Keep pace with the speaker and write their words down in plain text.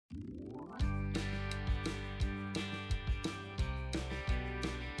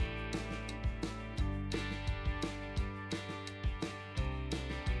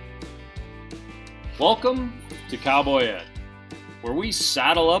Welcome to Cowboy Ed, where we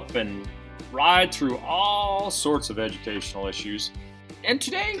saddle up and ride through all sorts of educational issues. And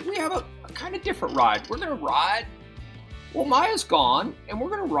today we have a kind of different ride. We're going to ride, well, Maya's gone, and we're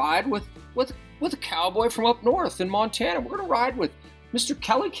going to ride with a cowboy from up north in Montana. We're going to ride with Mr.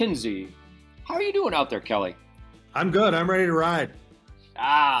 Kelly Kinsey. How are you doing out there, Kelly? I'm good. I'm ready to ride.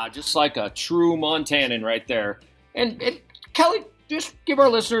 Just like a true Montanan right there. And Kelly, just give our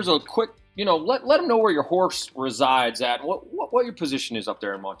listeners a quick, let them know where your horse resides at, what your position is up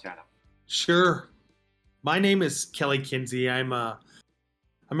there in Montana. Sure. My name is Kelly Kinsey. I'm a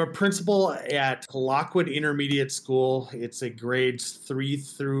principal at Lockwood Intermediate School. It's a grades 3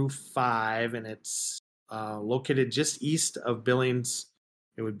 through 5, and it's located just east of Billings.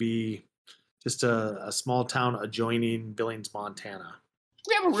 It would be just a small town adjoining Billings, Montana.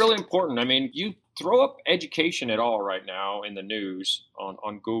 We have a really important, you throw up education at all right now in the news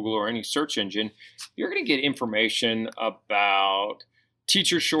on Google or any search engine, you're going to get information about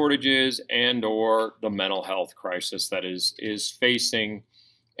teacher shortages and or the mental health crisis that is facing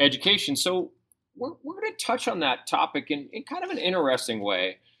education. So we're going to touch on that topic in kind of an interesting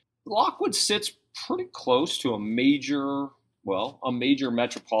way. Lockwood sits pretty close to a major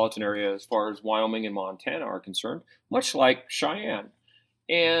metropolitan area as far as Wyoming and Montana are concerned, much like Cheyenne.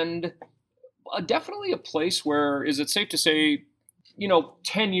 And definitely a place where, is it safe to say,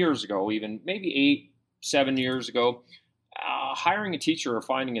 10 years ago, even maybe 7 years ago, hiring a teacher or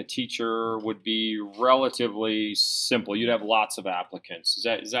finding a teacher would be relatively simple. You'd have lots of applicants.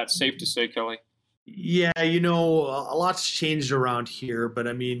 Is that safe to say, Kelly? Yeah, a lot's changed around here, but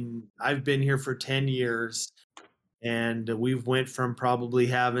I've been here for 10 years and we've went from probably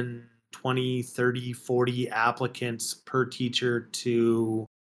having 20, 30, 40 applicants per teacher to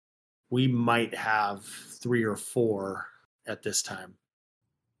we might have 3 or 4 at this time.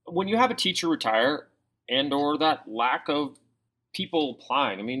 When you have a teacher retire and or that lack of people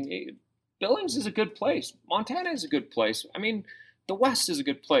applying, Billings is a good place. Montana is a good place. The West is a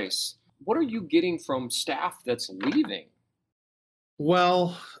good place. What are you getting from staff that's leaving?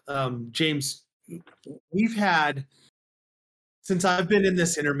 Well, James, we've had, since I've been in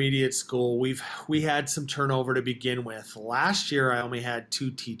this intermediate school, we had some turnover to begin with. Last year, I only had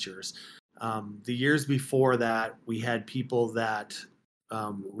 2 teachers. The years before that, we had people that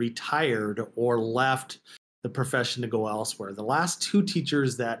retired or left the profession to go elsewhere. The last 2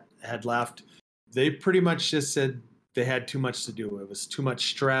 teachers that had left, they pretty much just said they had too much to do. It was too much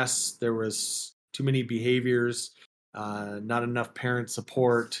stress. There was too many behaviors, not enough parent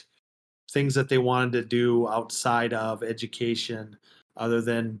support, things that they wanted to do outside of education other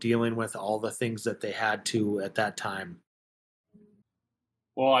than dealing with all the things that they had to at that time.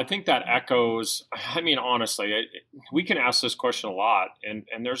 Well, I think that echoes, honestly, we can ask this question a lot, and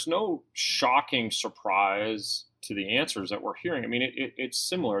there's no shocking surprise to the answers that we're hearing. It's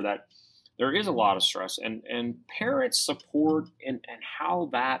similar that there is a lot of stress, and parents support and how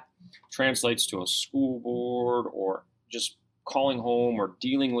that translates to a school board or just calling home or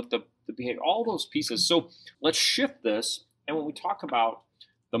dealing with the behavior, all those pieces. So let's shift this. And when we talk about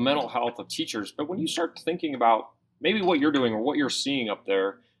the mental health of teachers, but when you start thinking about maybe what you're doing or what you're seeing up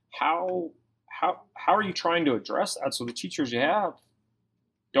there, how are you trying to address that so the teachers you have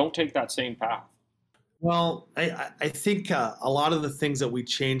don't take that same path? Well, I think a lot of the things that we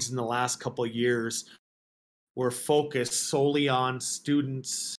changed in the last couple of years were focused solely on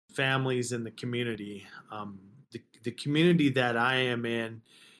students, families, and the community. The community that I am in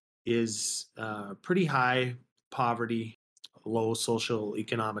is pretty high poverty, low social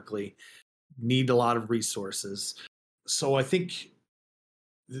economically, need a lot of resources. So I think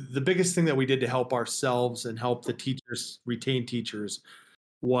the biggest thing that we did to help ourselves and help the teachers retain teachers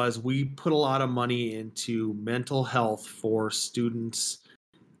was we put a lot of money into mental health for students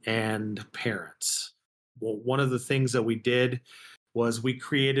and parents. Well, one of the things that we did was we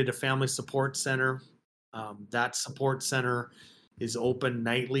created a family support center. That support center is open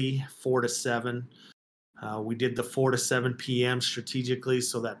nightly, 4 to 7. We did the 4 to 7 p.m. strategically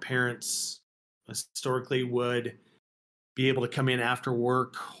so that parents historically would be able to come in after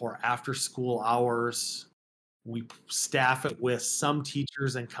work or after school hours. We staff it with some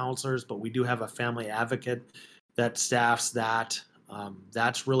teachers and counselors, but we do have a family advocate that staffs that.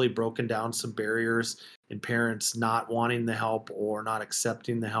 That's really broken down some barriers in parents not wanting the help or not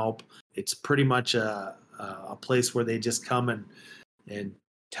accepting the help. It's pretty much a place where they just come and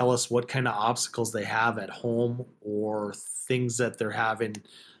tell us what kind of obstacles they have at home or things that they're having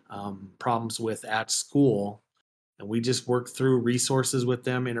problems with at school. And we just work through resources with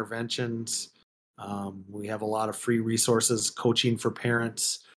them, interventions. We have a lot of free resources, coaching for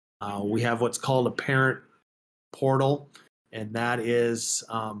parents, We have what's called a parent portal, and that is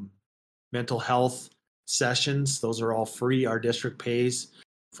mental health sessions. Those are all free. Our district pays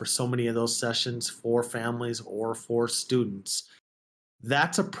for so many of those sessions for families or for students.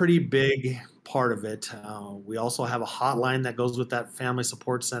 That's a pretty big part of it. We also have a hotline that goes with that family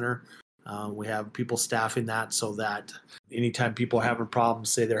support center. We have people staffing that so that anytime people are having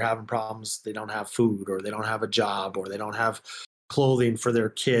problems, say they're having problems, they don't have food or they don't have a job or they don't have clothing for their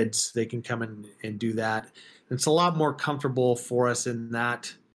kids, they can come in and do that. It's a lot more comfortable for us in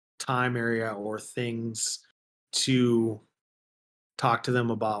that time area or things to talk to them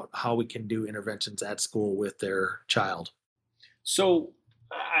about how we can do interventions at school with their child. So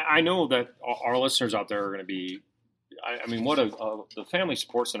I know that our listeners out there are going to be, I mean, the Family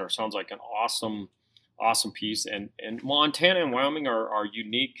Support Center sounds like an awesome piece. And Montana and Wyoming are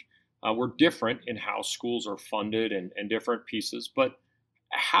unique. We're different in how schools are funded and different pieces. But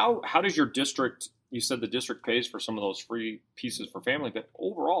how does your district, you said the district pays for some of those free pieces for family, but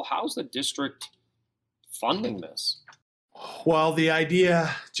overall, how's the district funding this? Well, the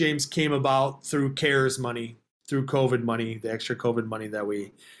idea, James, came about through CARES money, through COVID money, the extra COVID money that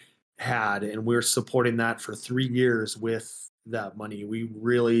we had, and we're supporting that for 3 years with that money. We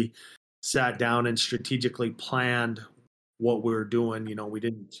really sat down and strategically planned what we were doing. We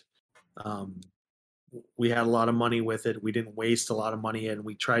didn't, we had a lot of money with it. We didn't waste a lot of money, and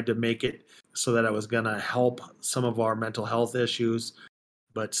we tried to make it so that it was going to help some of our mental health issues,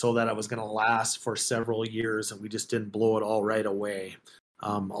 but so that it was going to last for several years, and we just didn't blow it all right away.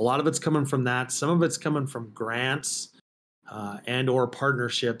 A lot of it's coming from that. Some of it's coming from grants and or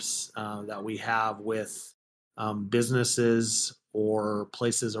partnerships that we have with businesses or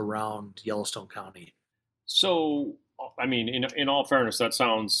places around Yellowstone County. So, I mean, in all fairness, that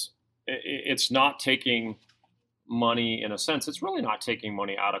sounds, it's not taking money in a sense. It's really not taking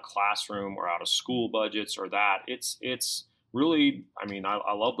money out of classroom or out of school budgets or that. It's really, I mean,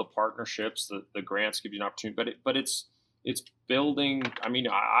 I love the partnerships, the grants give you an opportunity, but it's building. I mean,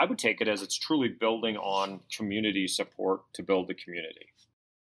 I would take it as it's truly building on community support to build the community.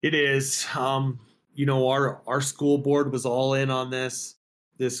 It is. Our school board was all in on this.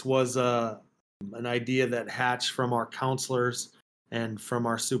 This was an idea that hatched from our counselors and from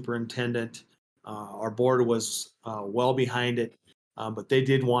our superintendent. Our board was well behind it, but they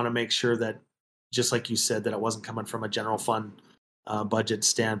did want to make sure that, just like you said, that it wasn't coming from a general fund budget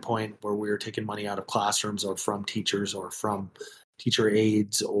standpoint where we were taking money out of classrooms or from teachers or from teacher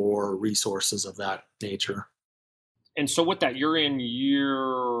aides or resources of that nature. And so with that, you're in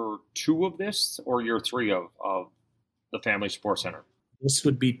year 2 of this or year 3 of the Family Support Center? This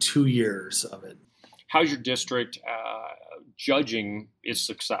would be 2 years of it. How's your district judging its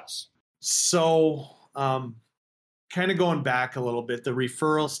success? So kind of going back a little bit, the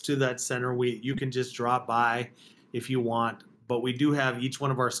referrals to that center, you can just drop by if you want. But we do have each one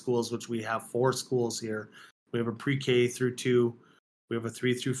of our schools, which we have 4 schools here. We have a pre-K through 2, we have a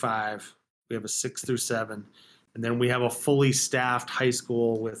 3 through 5, we have a 6 through 7, and then we have a fully staffed high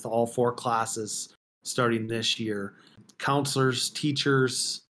school with all 4 classes starting this year. Counselors,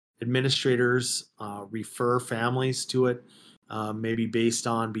 teachers, administrators refer families to it, maybe based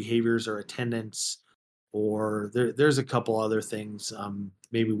on behaviors or attendance, or there's a couple other things.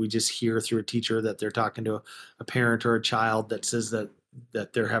 Maybe we just hear through a teacher that they're talking to a parent or a child that says that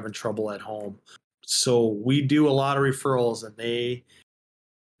they're having trouble at home. So we do a lot of referrals, and they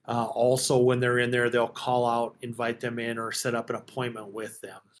also, when they're in there, they'll call out, invite them in, or set up an appointment with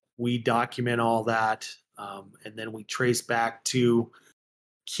them. We document all that, and then we trace back to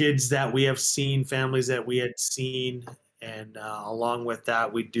kids that we have seen, families that we had seen, and along with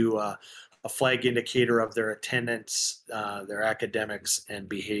that, we do a flag indicator of their attendance, their academics, and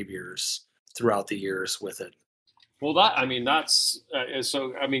behaviors throughout the years with it. Well, that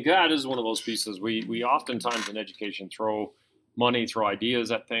is one of those pieces. We oftentimes in education throw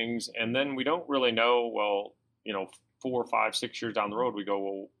ideas at things, and then we don't really know. Well, 4, 5, 6 years down the road, we go,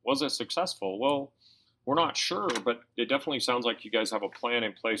 well, was it successful? Well, we're not sure, but it definitely sounds like you guys have a plan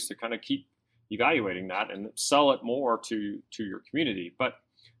in place to kind of keep evaluating that and sell it more to your community. But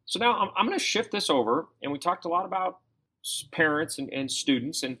so now I'm going to shift this over, and we talked a lot about parents and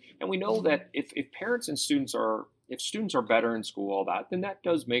students, and we know that if parents and students are better in school, all that, then that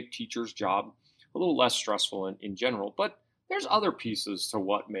does make teachers' job a little less stressful in general. But there's other pieces to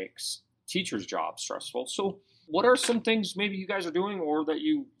what makes teachers' job stressful. So what are some things maybe you guys are doing or that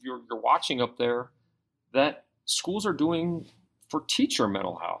you're watching up there that schools are doing for teacher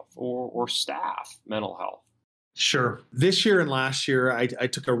mental health or staff mental health? Sure. This year and last year, I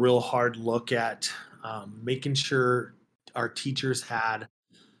took a real hard look at making sure our teachers had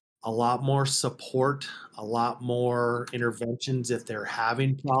a lot more support, a lot more interventions if they're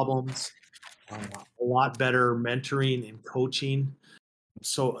having problems, a lot better mentoring and coaching.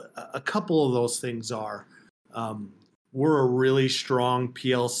 So a couple of those things are, um, we're a really strong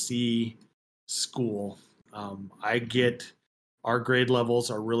PLC school. I get our grade levels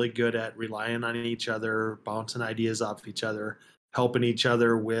are really good at relying on each other, bouncing ideas off each other, helping each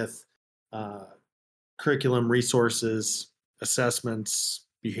other with uh, curriculum resources, assessments,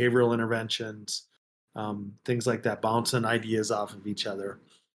 behavioral interventions, things like that, bouncing ideas off of each other.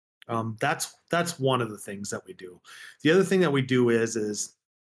 That's one of the things that we do. The other thing that we do is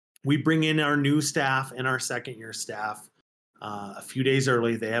we bring in our new staff and our second year staff a few days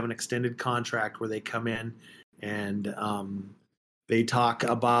early. They have an extended contract where they come in and they talk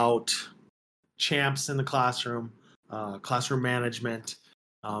about champs in the classroom, classroom management.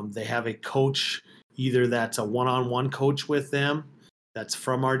 They have a coach, either that's a one-on-one coach with them that's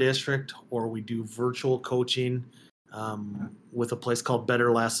from our district, or we do virtual coaching with a place called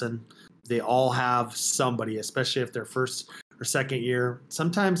Better Lesson. They all have somebody, especially if they're first or second year.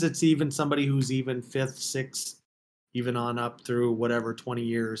 Sometimes it's even somebody who's even fifth, sixth, even on up through whatever 20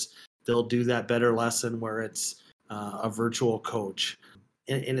 years. They'll do that Better Lesson where it's a virtual coach.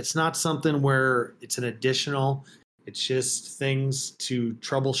 And it's not something where it's an additional, it's just things to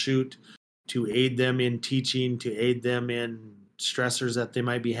troubleshoot, to aid them in teaching, to aid them in stressors that they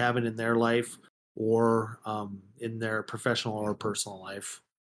might be having in their life or in their professional or personal life.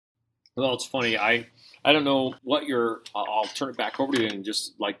 Well, it's funny. I don't know what your. I'll turn it back over to you, and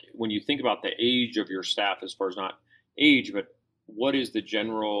just like when you think about the age of your staff, as far as not age, but what is the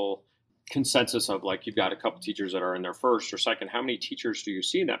general consensus of, like, you've got a couple teachers that are in their first or second. How many teachers do you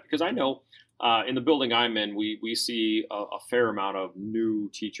see in that? Because I know in the building I'm in, we see a fair amount of new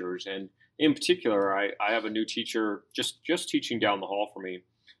teachers, and in particular, I have a new teacher just teaching down the hall for me,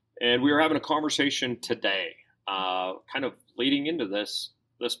 and we were having a conversation today, kind of leading into this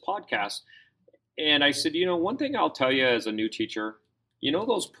podcast. And I said, one thing I'll tell you as a new teacher,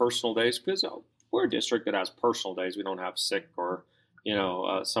 those personal days, because we're a district that has personal days. We don't have sick or,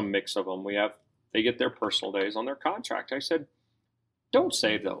 some mix of them. They get their personal days on their contract. I said, don't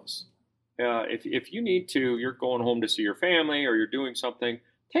save those. If you need to, you're going home to see your family or you're doing something,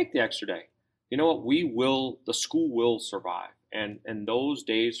 take the extra day. You know what? The school will survive. And those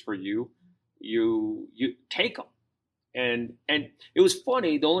days for you take them. And it was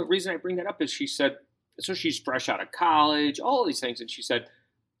funny. The only reason I bring that up is she said, so she's fresh out of college, all these things. And she said,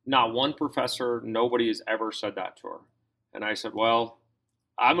 not one professor, nobody has ever said that to her. And I said, well,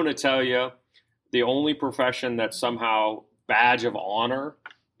 I'm going to tell you, the only profession that somehow badge of honor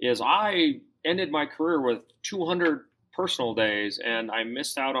is I ended my career with 200 personal days and I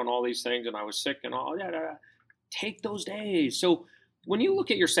missed out on all these things and I was sick and all that. Take those days. So when you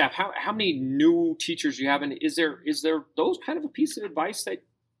look at your staff, how many new teachers you have, and is there those kind of a piece of advice that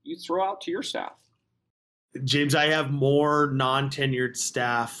you throw out to your staff? James, I have more non-tenured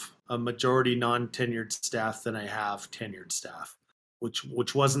staff, a majority non-tenured staff than I have tenured staff,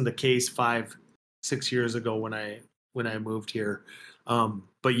 which wasn't the case 5-6 years ago when I moved here.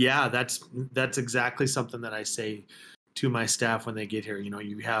 But yeah, that's exactly something that I say to my staff when they get here.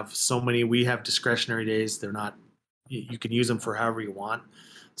 You have we have discretionary days. They're not, you can use them for however you want.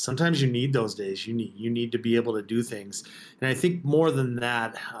 Sometimes you need those days. You need to be able to do things. And I think more than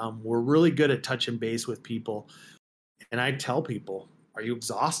that, we're really good at touching base with people. And I tell people, are you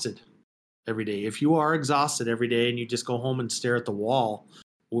exhausted every day? If you are exhausted every day and you just go home and stare at the wall,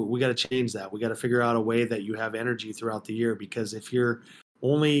 we got to change that. We got to figure out a way that you have energy throughout the year, because if you're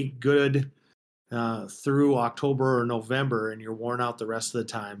only good through October or November and you're worn out the rest of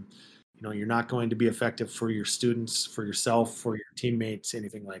the time, you're not going to be effective for your students, for yourself, for your teammates,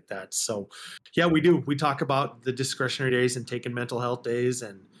 anything like that. So yeah, we do. We talk about the discretionary days and taking mental health days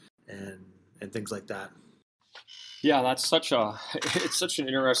and things like that. Yeah, it's such an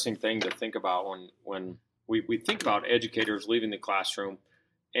interesting thing to think about when we think about educators leaving the classroom.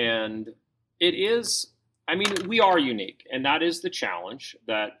 And it is, we are unique, and that is the challenge,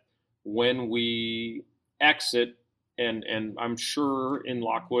 that when we exit, and I'm sure in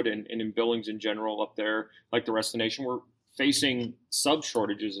Lockwood and in Billings in general up there, like the rest of the nation, we're facing sub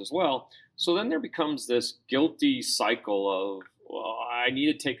shortages as well. So then there becomes this guilty cycle of, well, I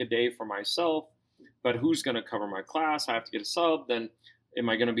need to take a day for myself, but who's going to cover my class? I have to get a sub. Then am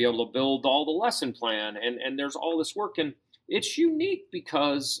I going to be able to build all the lesson plan? And there's all this work. And it's unique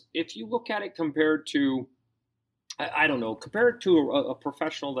because if you look at it compared to, compare it to a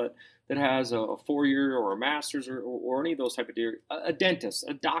professional that has a 4-year or a master's or any of those type of degree, a dentist,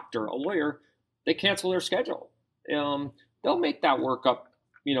 a doctor, a lawyer, they cancel their schedule. They'll make that work up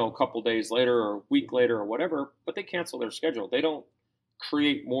a couple days later or a week later or whatever, but they cancel their schedule. They don't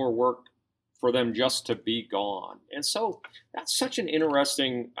create more work for them just to be gone. And so that's such an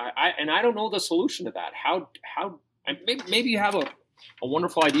interesting. I don't know the solution to that. Maybe you have a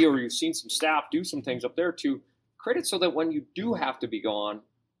wonderful idea, or you've seen some staff do some things up there to create it so that when you do have to be gone,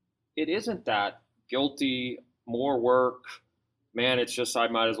 it isn't that guilty, more work. Man, it's just I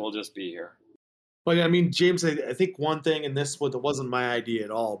might as well just be here. Well, I mean, James, I think one thing, and wasn't my idea at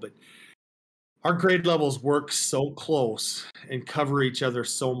all, but our grade levels work so close and cover each other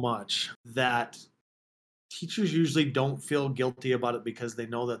so much that teachers usually don't feel guilty about it because they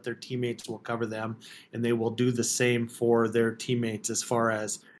know that their teammates will cover them and they will do the same for their teammates as far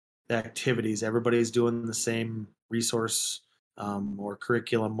as the activities. Everybody's doing the same resource or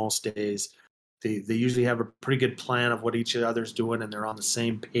curriculum most days. They usually have a pretty good plan of what each other's doing and they're on the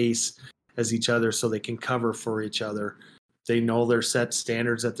same pace as each other so they can cover for each other. They know their set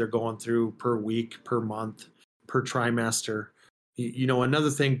standards that they're going through per week, per month, per trimester.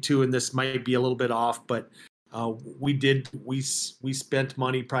 Another thing too, and this might be a little bit off, but we spent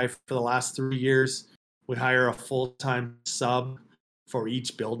money probably for the last 3 years. We hire a full-time sub for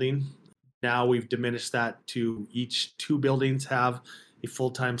each building. Now we've diminished that to each 2 buildings have a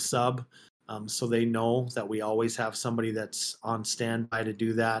full-time sub, so they know that we always have somebody that's on standby to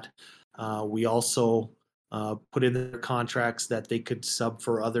do that. We also put in their contracts that they could sub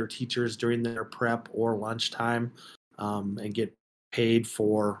for other teachers during their prep or lunchtime and get paid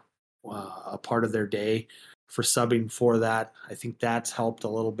for a part of their day for subbing for that. I think that's helped a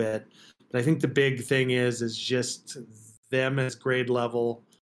little bit. But I think the big thing is just them as grade level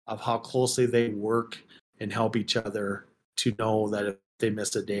of how closely they work and help each other to know that if they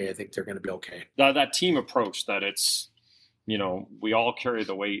miss a day, I think they're going to be okay. That team approach that it's, we all carry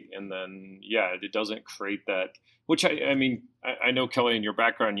the weight, and then, it doesn't create that, which I know, Kelly, in your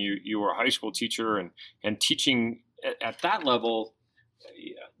background, you were a high school teacher and teaching at that level,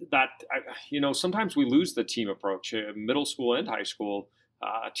 sometimes we lose the team approach. Middle school and high school,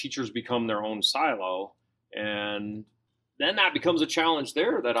 teachers become their own silo, and then that becomes a challenge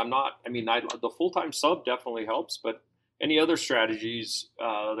there that the full-time sub definitely helps, but any other strategies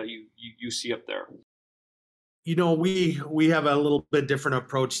that you see up there? We have a little bit different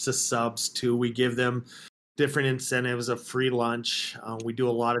approach to subs too. We give them different incentives, a free lunch. We do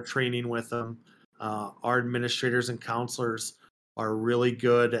a lot of training with them. Our administrators and counselors are really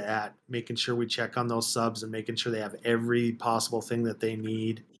good at making sure we check on those subs and making sure they have every possible thing that they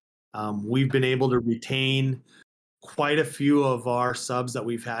need. We've been able to retain quite a few of our subs that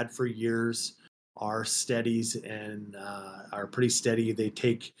we've had for years. Are steadies and are pretty steady. They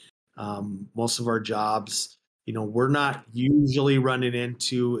take most of our jobs. We're not usually running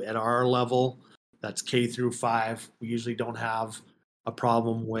into at our level, that's K through 5. We usually don't have a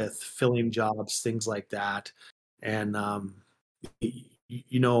problem with filling jobs, things like that. And,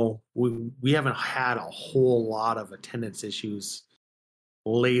 we haven't had a whole lot of attendance issues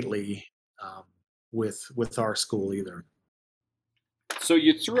lately with our school either. So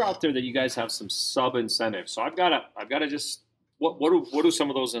you threw out there that you guys have some sub incentives. So I've got to just what do some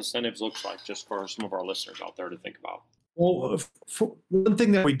of those incentives look like, just for some of our listeners out there to think about? Well, one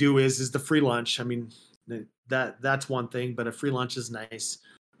thing that we do is the free lunch. I mean, that's one thing, but a free lunch is nice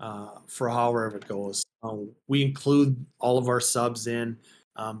for however it goes. We include all of our subs in.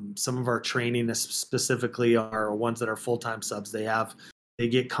 Some of our training, specifically, are ones that are full-time subs. They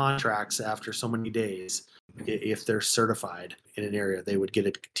get contracts after so many days. If they're certified in an area, they would get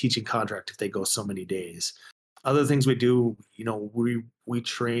a teaching contract if they go so many days. Other things we do, we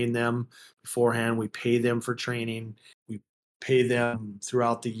train them beforehand. We pay them for training. We pay them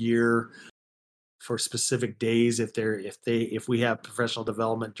throughout the year for specific days. If we have professional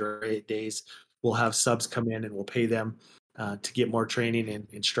development during days, we'll have subs come in and we'll pay them to get more training in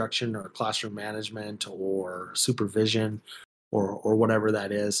instruction or classroom management or supervision or whatever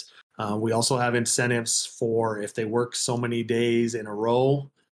that is. We also have incentives for if they work so many days in a row,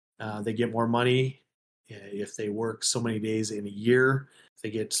 they get more money. If they work so many days in a year, they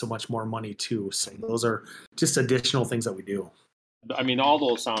get so much more money too. So those are just additional things that we do. All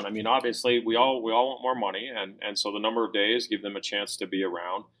those sound. Obviously, we all want more money, and so the number of days give them a chance to be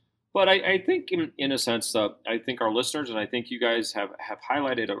around. But I think, in a sense, I think our listeners and I think you guys have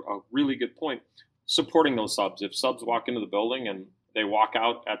highlighted a really good point. Supporting those subs. If subs walk into the building and they walk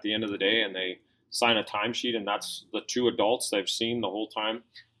out at the end of the day and they sign a timesheet, and that's the 2 adults they've seen the whole time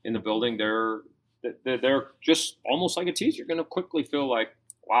in the building, they're just almost like a teacher. You're going to quickly feel like,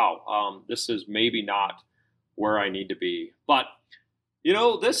 wow, this is maybe not where I need to be. But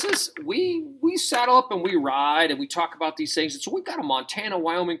This is we saddle up and we ride and we talk about these things. And so we've got a Montana,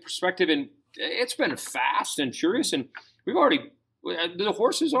 Wyoming perspective, and it's been fast and furious. And the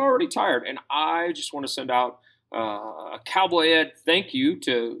horse is already tired. And I just want to send out a Cowboy Ed thank you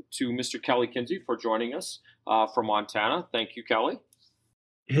to Mr. Kelly Kinsey for joining us from Montana. Thank you, Kelly.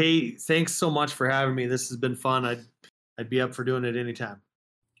 Hey, thanks so much for having me. This has been fun. I'd be up for doing it anytime.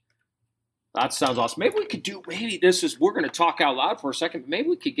 That sounds awesome. Maybe we could we're going to talk out loud for a second, but maybe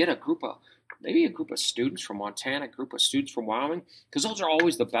we could get a group of students from Montana, a group of students from Wyoming, because those are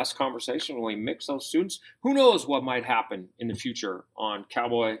always the best conversations when we mix those students. Who knows what might happen in the future on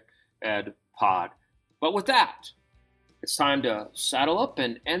Cowboy Ed Pod. But with that, it's time to saddle up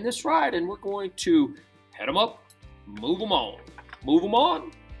and end this ride, and we're going to head them up, move them on. Move them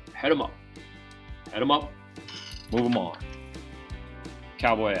on, head them up. Head them up, move them on.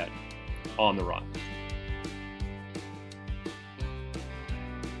 Cowboy Ed on the run.